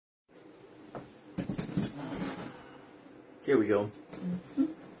Here we go.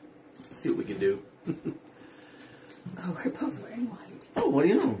 Let's see what we can do. Oh, we're both wearing white. Oh, what do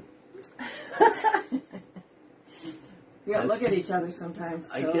you know? We don't look at each other sometimes.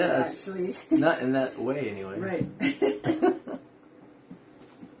 I guess. Actually. Not in that way, anyway. Right.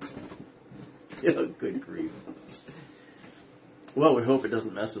 Oh, good grief. Well, we hope it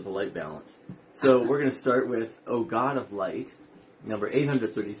doesn't mess with the light balance. So we're going to start with O God of Light, number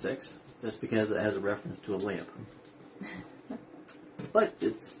 836, just because it has a reference to a lamp. But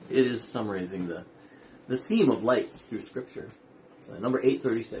it is summarizing the theme of light through Scripture. So number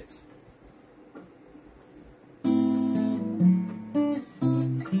 836.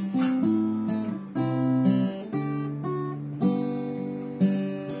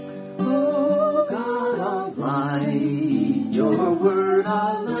 Your word,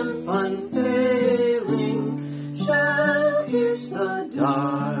 a lamp unfailing, shall pierce the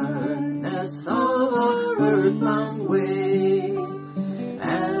darkness of our earthbound way,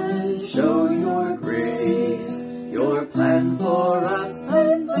 and show your grace, your plan for us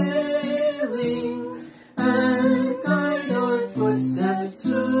unveiling, and guide our footsteps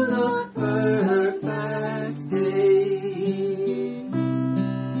through the perfect day.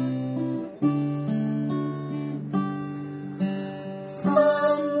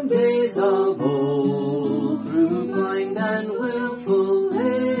 From days of old, through blind and willful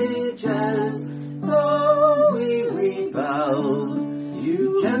ages, though we rebelled,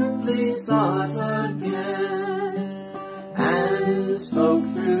 you gently sought again, and spoke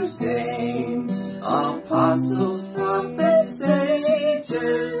through saints, apostles, prophets,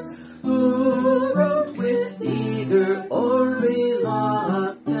 sages, who wrote with eager or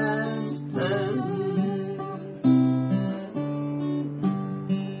reluctant pen.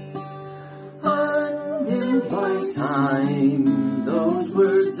 By time, those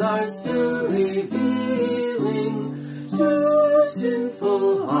words are still revealing to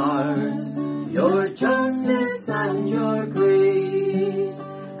sinful hearts your justice and your grace,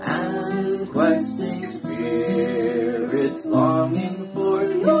 and questing spirits longing for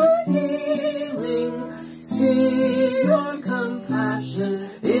your healing, see your compassion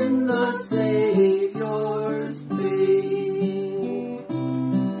in the Savior's face.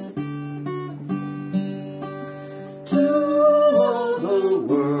 To all the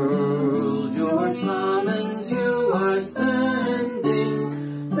world your summons you are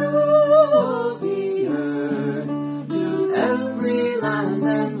sending, through all the earth, to every land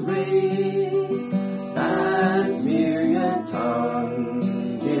and race, that myriad tongues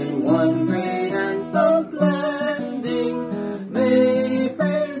in one great anthem blending, may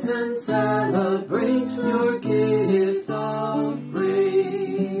praise and celebrate your gift of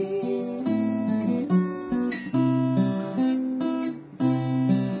grace.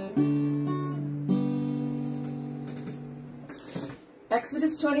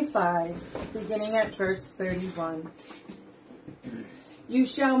 Exodus 25, beginning at verse 31. You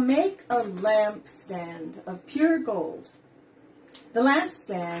shall make a lampstand of pure gold. The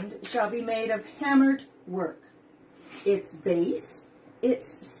lampstand shall be made of hammered work. Its base,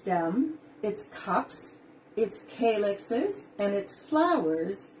 its stem, its cups, its calyxes, and its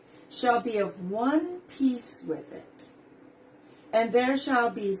flowers shall be of one piece with it. And there shall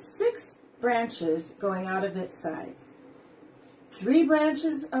be 6 branches going out of its sides. 3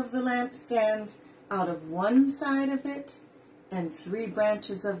 branches of the lampstand out of one side of it, and 3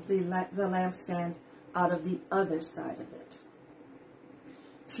 branches of the lampstand out of the other side of it.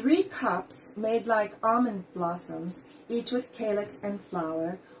 3 cups made like almond blossoms, each with calyx and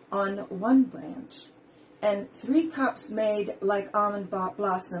flower, on one branch, and 3 cups made like almond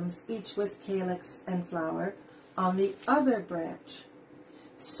blossoms, each with calyx and flower, on the other branch.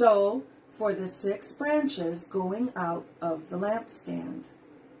 So for the 6 branches going out of the lampstand.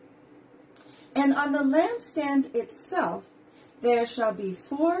 And on the lampstand itself there shall be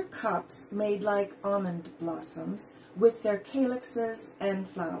 4 cups made like almond blossoms, with their calyxes and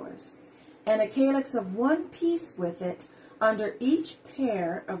flowers, and a calyx of one piece with it under each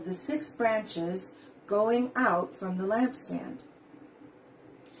pair of the 6 branches going out from the lampstand.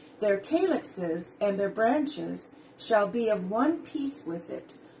 Their calyxes and their branches shall be of one piece with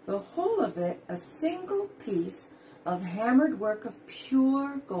it, the whole of it a single piece of hammered work of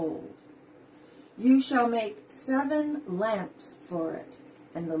pure gold. You shall make 7 lamps for it,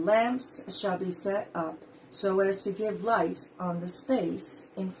 and the lamps shall be set up so as to give light on the space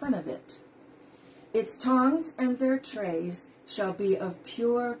in front of it. Its tongs and their trays shall be of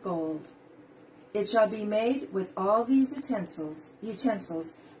pure gold. It shall be made with all these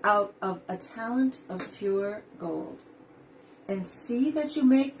utensils out of a talent of pure gold. And see that you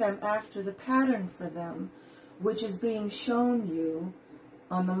make them after the pattern for them, which is being shown you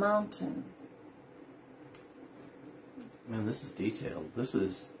on the mountain. Man, this is detailed. This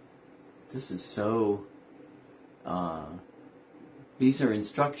is so. These are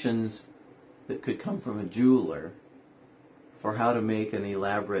instructions that could come from a jeweler for how to make an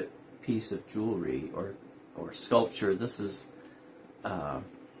elaborate piece of jewelry or sculpture. This is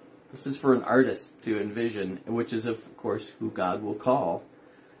for an artist to envision, which is, of course, who God will call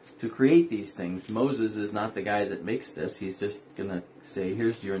to create these things. Moses is not the guy that makes this. He's just going to say,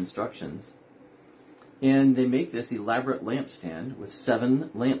 here's your instructions. And they make this elaborate lampstand with 7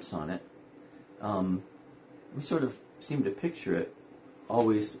 lamps on it. We sort of seem to picture it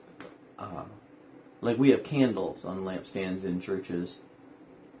always like we have candles on lampstands in churches.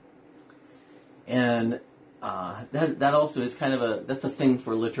 And that also is kind of that's a thing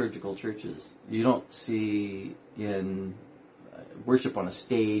for liturgical churches. You don't see in worship on a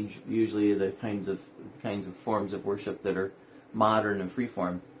stage usually the kinds of forms of worship that are modern and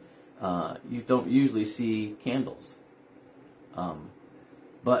freeform. You don't usually see candles.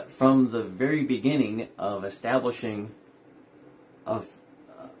 But from the very beginning of establishing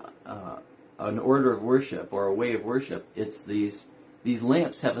an order of worship or a way of worship, it's these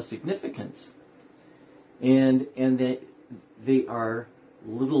lamps have a significance. And they are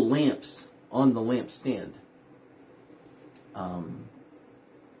little lamps on the lampstand.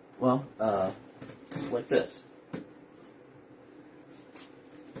 Like this.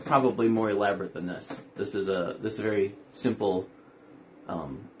 Probably more elaborate than this. This is a very simple,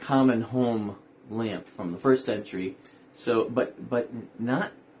 common home lamp from the 1st century. So, but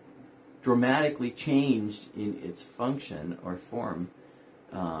not dramatically changed in its function or form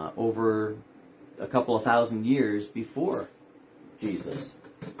over a couple of thousand years before Jesus.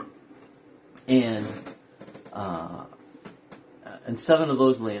 And 7 of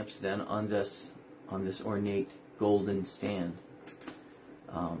those lamps then on this ornate golden stand.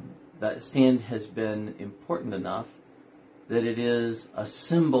 That stand has been important enough that it is a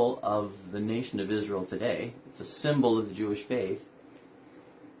symbol of the nation of Israel today. It's a symbol of the Jewish faith.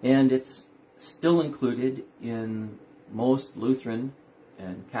 And it's still included in most Lutheran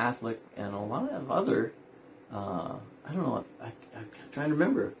and Catholic and a lot of other, I'm trying to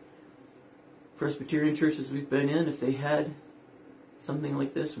remember, Presbyterian churches we've been in, if they had something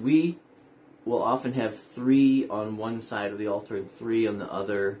like this. We will often have 3 on one side of the altar and 3 on the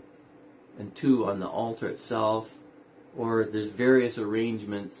other, and 2 on the altar itself, or there's various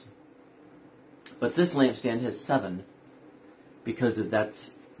arrangements. But this lampstand has 7 because of that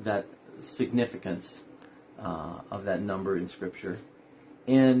significance of that number in Scripture.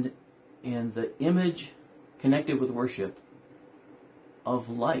 And the image connected with worship of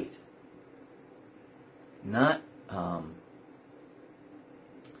light. Not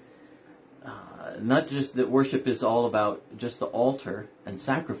just that worship is all about just the altar and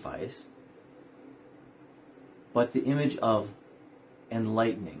sacrifice, but the image of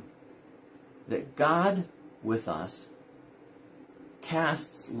enlightening. That God with us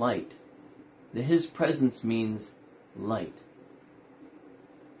casts light. That His presence means light.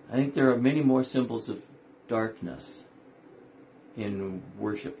 I think there are many more symbols of darkness in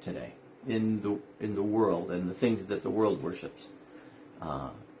worship today, in the world, and the things that the world worships.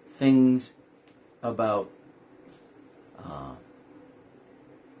 Things about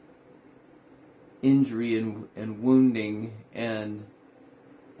injury and wounding and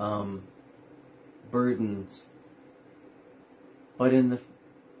burdens. But in the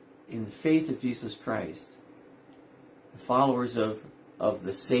faith of Jesus Christ, the followers of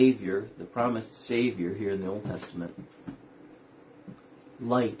the Savior, the promised Savior here in the Old Testament,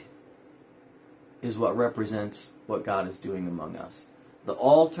 light is what represents what God is doing among us. The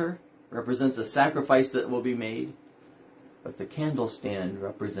altar represents a sacrifice that will be made, but the candlestand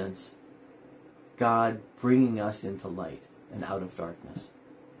represents God bringing us into light and out of darkness.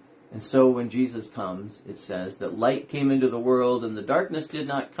 And so when Jesus comes, it says that light came into the world and the darkness did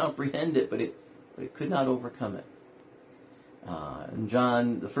not comprehend it, but it could not overcome it. In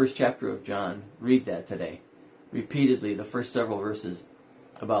John, the 1st chapter of John, read that today. Repeatedly, the first several verses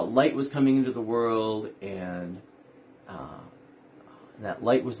about light was coming into the world, and that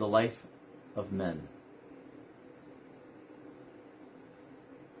light was the life of men.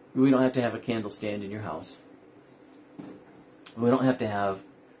 We don't have to have a candlestand in your house. We don't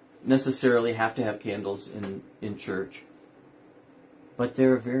necessarily have to have candles in church. But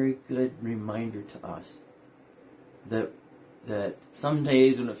they're a very good reminder to us that some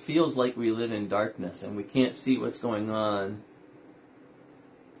days when it feels like we live in darkness and we can't see what's going on,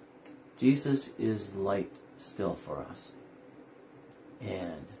 Jesus is light still for us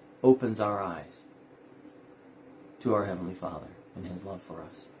and opens our eyes to our Heavenly Father and His love for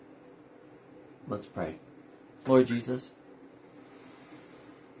us. Let's pray. Lord Jesus,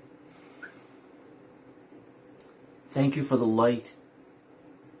 thank you for the light.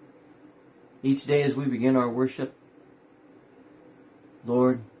 Each day as we begin our worship,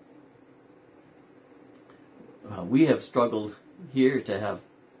 Lord, we have struggled here to have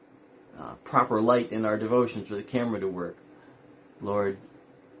proper light in our devotions for the camera to work. Lord,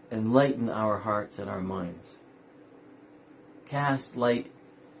 enlighten our hearts and our minds. Cast light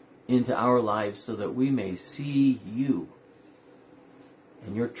into our lives so that we may see you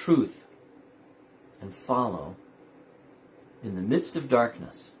and your truth and follow in the midst of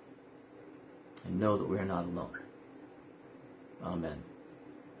darkness and know that we are not alone. Amen.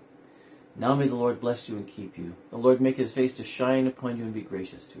 Now may the Lord bless you and keep you. The Lord make His face to shine upon you and be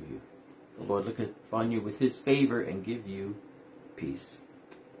gracious to you. The Lord look upon you with His favor and give you peace.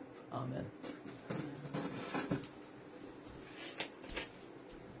 Amen.